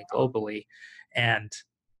works with me globally. And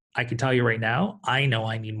I can tell you right now, I know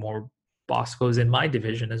I need more Boscos in my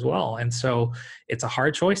division as well. And so it's a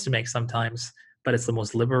hard choice to make sometimes, but it's the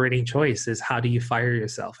most liberating choice, is how do you fire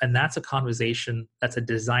yourself? And that's a conversation, that's a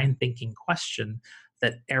design thinking question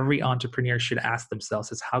that every entrepreneur should ask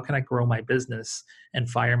themselves, is how can I grow my business and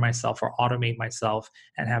fire myself or automate myself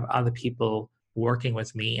and have other people working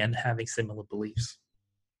with me and having similar beliefs?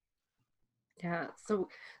 Yeah. So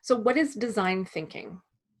what is design thinking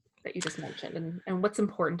that you just mentioned, and what's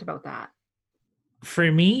important about that?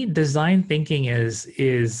 For me, design thinking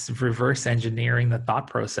is reverse engineering the thought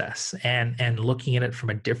process and looking at it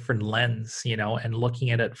from a different lens, and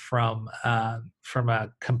looking at it from a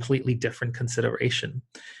completely different consideration.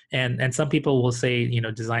 And some people will say,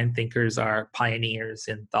 design thinkers are pioneers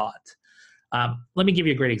in thought. Let me give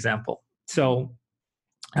you a great example. So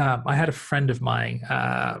I had a friend of mine,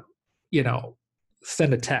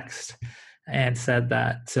 send a text and said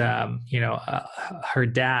that, her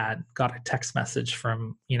dad got a text message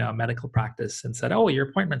from, a medical practice and said, oh, your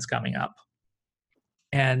appointment's coming up.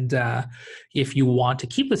 And if you want to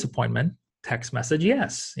keep this appointment, text message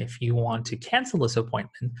yes. If you want to cancel this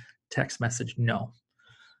appointment, text message no.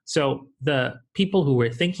 So the people who were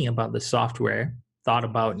thinking about the software thought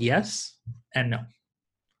about yes and no.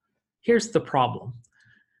 Here's the problem.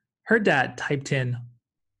 Her dad typed in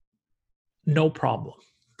no problem.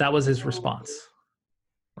 That was his response,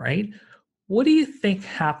 right? What do you think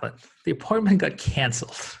happened? The appointment got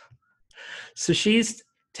canceled. So she's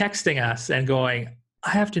texting us and going, I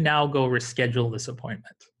have to now go reschedule this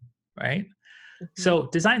appointment, right? Mm-hmm. So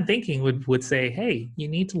design thinking would say, hey, you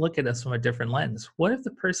need to look at this from a different lens. What if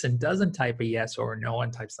the person doesn't type a yes or a no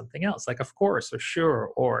and type something else, like of course or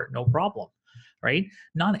sure or no problem, right?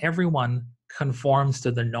 Not everyone conforms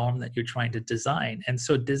to the norm that you're trying to design. And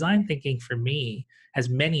so design thinking for me has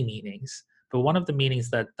many meanings. But one of the meanings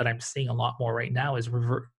that I'm seeing a lot more right now is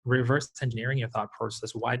reverse engineering your thought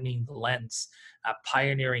process, widening the lens,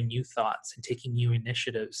 pioneering new thoughts and taking new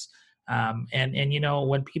initiatives. And you know,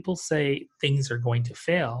 when people say things are going to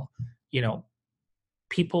fail, you know,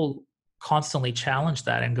 people constantly challenge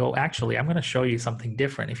that and go, actually, I'm going to show you something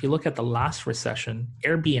different. If you look at the last recession,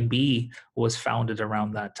 Airbnb was founded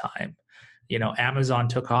around that time. You know, Amazon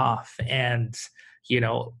took off. And, you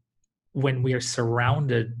know, when we are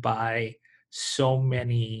surrounded by so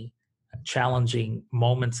many challenging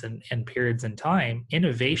moments and periods in time,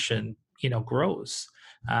 innovation, you know, grows.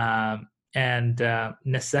 And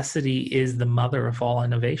necessity is the mother of all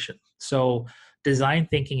innovation. So design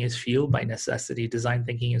thinking is fueled by necessity. Design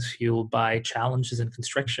thinking is fueled by challenges and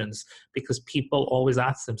constrictions, because people always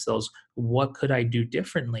ask themselves, what could I do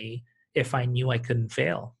differently if I knew I couldn't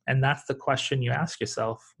fail? And that's the question you ask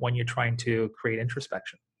yourself when you're trying to create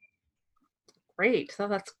introspection. Great. So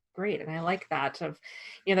that's great. And I like that, of,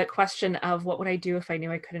 you know, that question of what would I do if I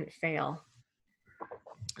knew I couldn't fail?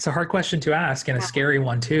 It's a hard question to ask and a scary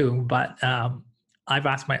one too, but I've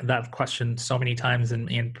asked that question so many times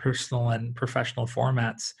in personal and professional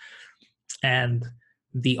formats, and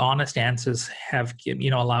the honest answers have, you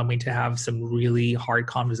know, allowed me to have some really hard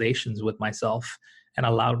conversations with myself and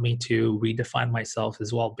allowed me to redefine myself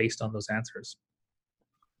as well based on those answers.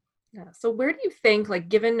 Yeah. So where do you think, like,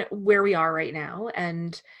 given where we are right now,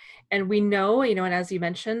 and we know, you know, and as you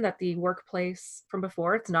mentioned, that the workplace from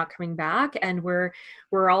before, it's not coming back, and we're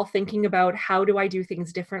all thinking about how do I do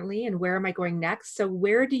things differently and where am I going next? So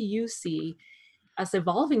where do you see us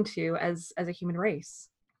evolving to as a human race?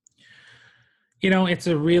 You know, it's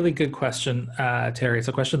a really good question, Terry. It's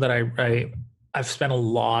a question that I've spent a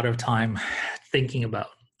lot of time thinking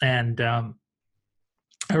about. And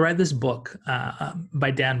I read this book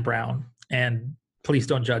by Dan Brown, and please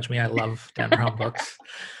don't judge me. I love Dan Brown books.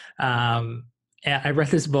 And I read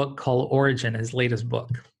this book called Origin, his latest book,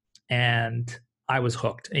 and I was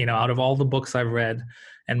hooked. You know, out of all the books I've read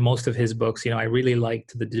and most of his books, you know, I really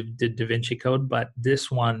liked the Da Vinci Code, but this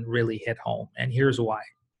one really hit home. And here's why.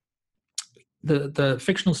 The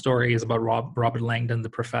fictional story is about Robert Langdon, the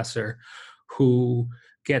professor, who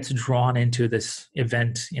gets drawn into this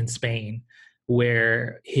event in Spain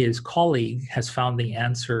where his colleague has found the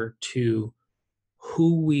answer to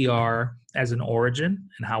who we are as an origin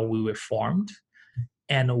and how we were formed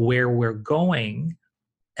and where we're going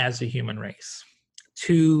as a human race.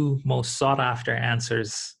 Two most sought after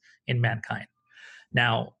answers in mankind.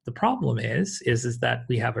 Now, the problem is that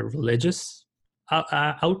we have a religious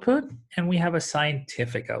output and we have a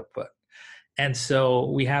scientific output. And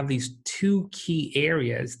so we have these two key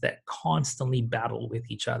areas that constantly battle with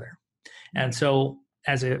each other. And so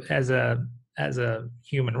as a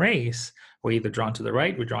human race, we're either drawn to the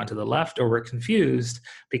right, we're drawn to the left, or we're confused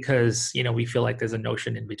because, you know, we feel like there's a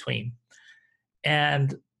notion in between.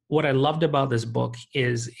 And what I loved about this book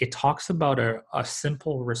is it talks about a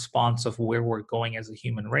simple response of where we're going as a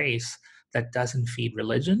human race that doesn't feed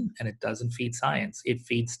religion and it doesn't feed science. It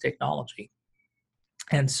feeds technology.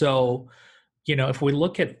 And so, you know, if we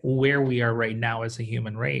look at where we are right now as a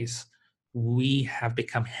human race, we have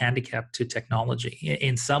become handicapped to technology.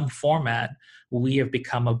 In some format, we have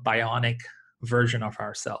become a bionic version of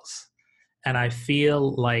ourselves. And I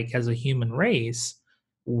feel like as a human race,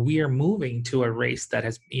 we are moving to a race that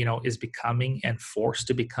has, you know, is becoming and forced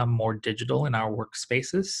to become more digital in our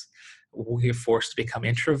workspaces. We're forced to become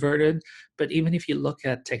introverted. But even if you look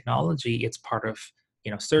at technology, it's part of,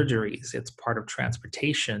 you know, surgeries, it's part of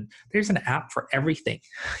transportation. There's an app for everything.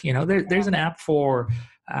 You know, there's an app for,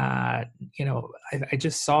 you know, I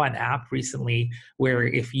just saw an app recently where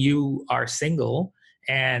if you are single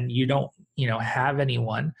and you don't, you know, have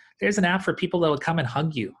anyone, there's an app for people that will come and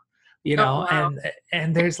hug you, you know. Oh, wow.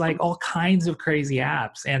 and there's like all kinds of crazy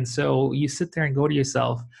apps. And so you sit there and go to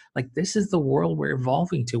yourself, like, this is the world we're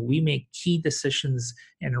evolving to. We make key decisions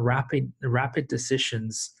and rapid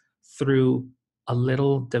decisions through a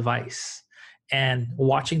little device. And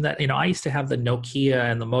watching that, I used to have the Nokia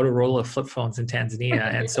and the Motorola flip phones in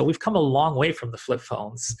Tanzania, and so we've come a long way from the flip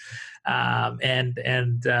phones. I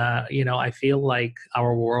feel like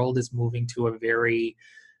our world is moving to a very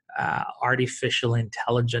artificial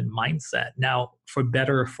intelligent mindset. Now, for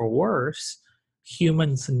better or for worse,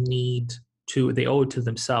 humans they owe it to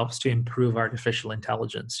themselves to improve artificial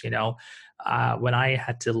intelligence. When I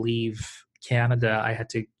had to leave Canada, I had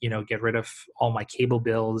to, get rid of all my cable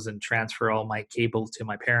bills and transfer all my cable to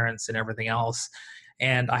my parents and everything else.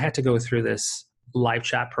 And I had to go through this live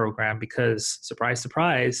chat program because, surprise,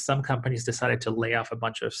 surprise, some companies decided to lay off a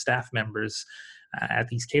bunch of staff members at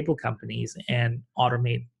these cable companies and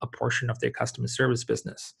automate a portion of their customer service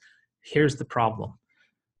business. Here's the problem.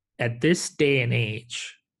 At this day and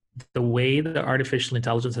age, the way the artificial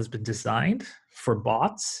intelligence has been designed for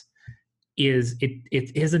bots is it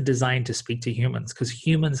isn't designed to speak to humans, because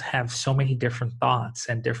humans have so many different thoughts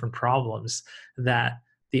and different problems that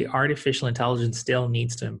the artificial intelligence still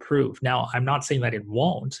needs to improve. Now, I'm not saying that it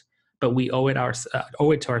won't, but we owe it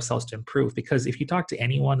to ourselves to improve. Because if you talk to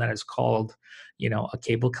anyone that has called, a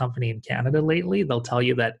cable company in Canada lately, they'll tell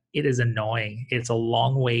you that it is annoying. It's a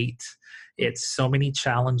long wait. It's so many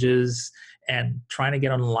challenges, and trying to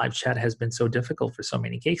get on a live chat has been so difficult for so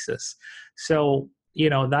many cases. So,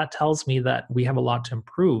 that tells me that we have a lot to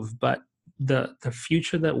improve, but the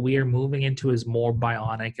future that we are moving into is more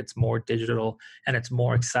bionic, it's more digital, and it's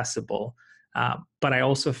more accessible. But I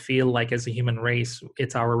also feel like as a human race,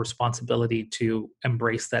 it's our responsibility to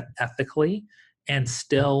embrace that ethically and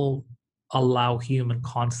still allow human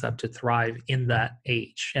concept to thrive in that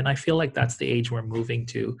age. And I feel like that's the age we're moving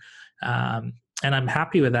to. And I'm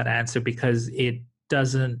happy with that answer, because it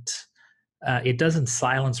doesn't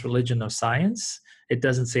silence religion or science. It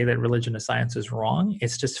doesn't say that religion or science is wrong.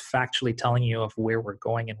 It's just factually telling you of where we're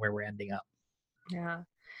going and where we're ending up. Yeah.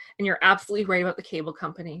 And you're absolutely right about the cable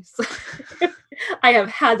companies. I have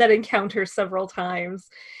had that encounter several times.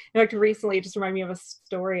 In fact, recently, it just reminded me of a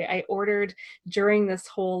story. I ordered during this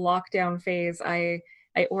whole lockdown phase, I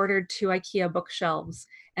ordered 2 IKEA bookshelves,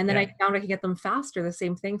 and then I found I could get them faster, the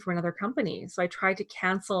same thing from another company. So I tried to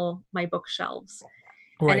cancel my bookshelves.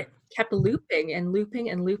 Right. And it kept looping and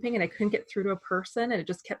looping and looping, and I couldn't get through to a person, and it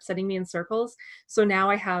just kept sending me in circles. So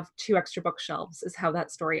now I have 2 extra bookshelves, is how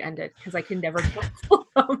that story ended, because I can never cancel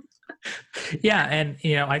them. Yeah, and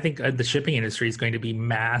I think the shipping industry is going to be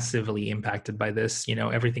massively impacted by this.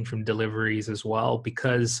 Everything from deliveries as well,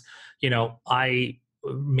 because I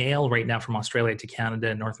mail right now from Australia to Canada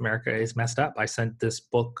and North America is messed up. I sent this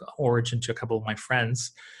book Origin to a couple of my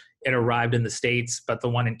friends. It arrived in the States, but the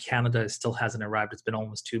one in Canada still hasn't arrived. It's been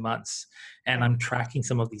almost 2 months. And I'm tracking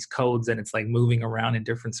some of these codes, and it's like moving around in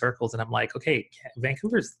different circles. And I'm like, okay,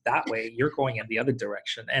 Vancouver's that way. You're going in the other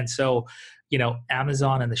direction. And so,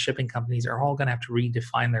 Amazon and the shipping companies are all going to have to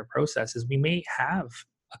redefine their processes. We may have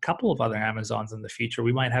a couple of other Amazons in the future.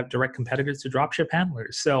 We might have direct competitors to dropship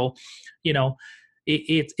handlers. So,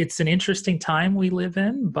 it's an interesting time we live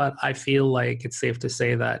in, but I feel like it's safe to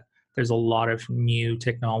say that there's a lot of new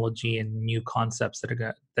technology and new concepts that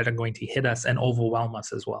are going to hit us and overwhelm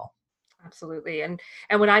us as well. Absolutely. And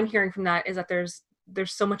what I'm hearing from that is that there's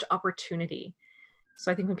so much opportunity. So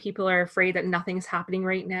I think when people are afraid that nothing's happening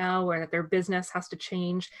right now, or that their business has to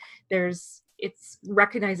change, it's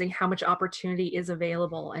recognizing how much opportunity is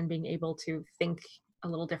available and being able to think a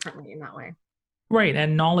little differently in that way. Right.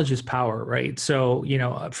 And knowledge is power, right? So,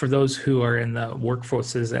 for those who are in the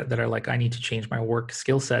workforces that are like, I need to change my work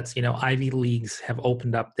skill sets, Ivy Leagues have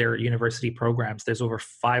opened up their university programs. There's over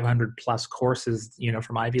 500 plus courses,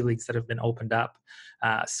 from Ivy Leagues that have been opened up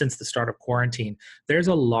since the start of quarantine. There's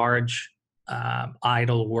a large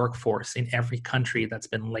idle workforce in every country that's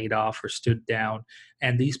been laid off or stood down.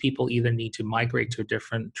 And these people either need to migrate to a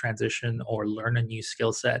different transition or learn a new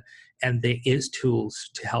skill set. And there is tools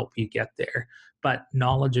to help you get there. But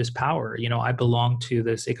knowledge is power. I belong to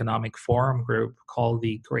this economic forum group called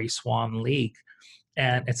the Grey Swan League.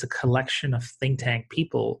 And it's a collection of think tank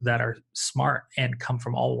people that are smart and come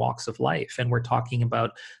from all walks of life. And we're talking about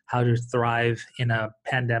how to thrive in a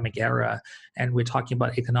pandemic era. And we're talking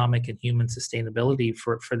about economic and human sustainability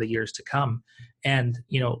for the years to come. And,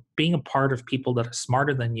 being a part of people that are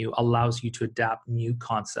smarter than you allows you to adapt new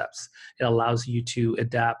concepts. It allows you to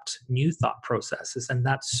adapt new thought processes. And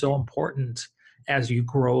that's so important as you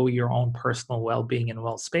grow your own personal well-being and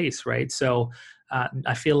well-space, right? So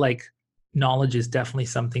I feel like knowledge is definitely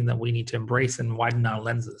something that we need to embrace and widen our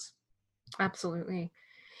lenses. Absolutely.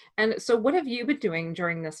 And so what have you been doing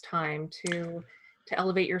during this time to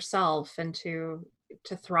elevate yourself and to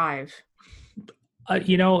thrive?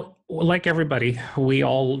 Like everybody, we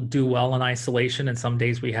all do well in isolation, and some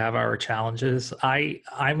days we have our challenges.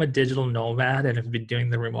 I'm a digital nomad and have been doing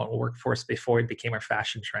the remote workforce before it became a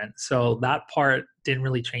fashion trend. So that part didn't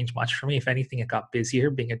really change much for me. If anything, it got busier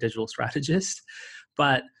being a digital strategist.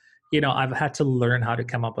 But I've had to learn how to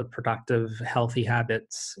come up with productive, healthy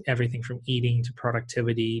habits, everything from eating to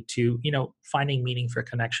productivity to, finding meaning for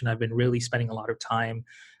connection. I've been really spending a lot of time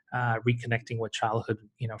reconnecting with childhood,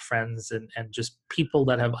 friends and just people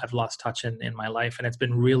that I've lost touch in my life. And it's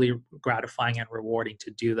been really gratifying and rewarding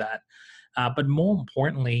to do that. But more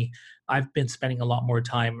importantly, I've been spending a lot more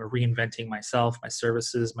time reinventing myself, my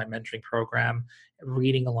services, my mentoring program,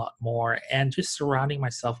 reading a lot more, and just surrounding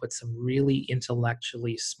myself with some really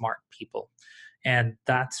intellectually smart people. And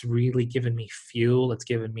that's really given me fuel. It's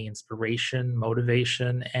given me inspiration,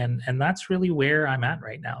 motivation, and that's really where I'm at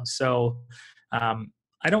right now. So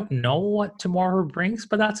I don't know what tomorrow brings,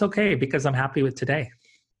 but that's okay because I'm happy with today.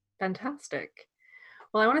 Fantastic.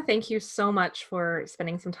 Well, I want to thank you so much for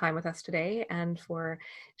spending some time with us today and for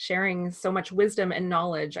sharing so much wisdom and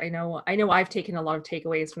knowledge. I know I've taken a lot of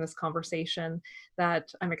takeaways from this conversation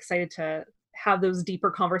that I'm excited to have those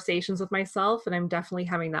deeper conversations with myself, and I'm definitely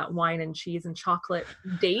having that wine and cheese and chocolate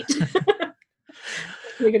date.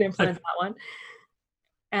 We could implement that one.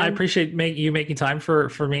 I And appreciate you making time for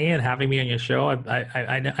me and having me on your show.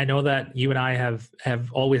 I know that you and I have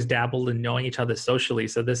always dabbled in knowing each other socially,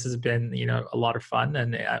 so this has been a lot of fun,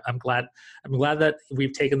 and I'm glad that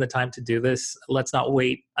we've taken the time to do this. Let's not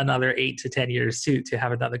wait another 8 to 10 years to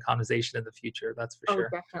have another conversation in the future. That's for sure.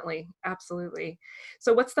 definitely, absolutely.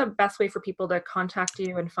 So, what's the best way for people to contact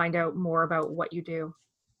you and find out more about what you do?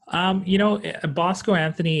 Bosco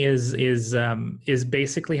Anthony is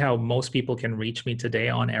basically how most people can reach me today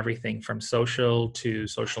on everything from social to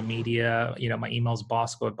social media. My email is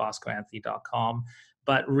bosco@boscoanthony.com.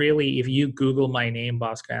 But really, if you Google my name,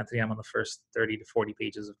 Bosco Anthony, I'm on the first 30 to 40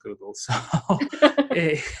 pages of Google. So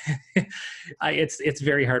it's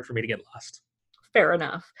very hard for me to get lost. Fair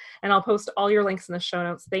enough. And I'll post all your links in the show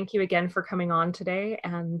notes. Thank you again for coming on today,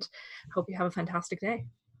 and hope you have a fantastic day.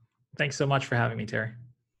 Thanks so much for having me, Terry.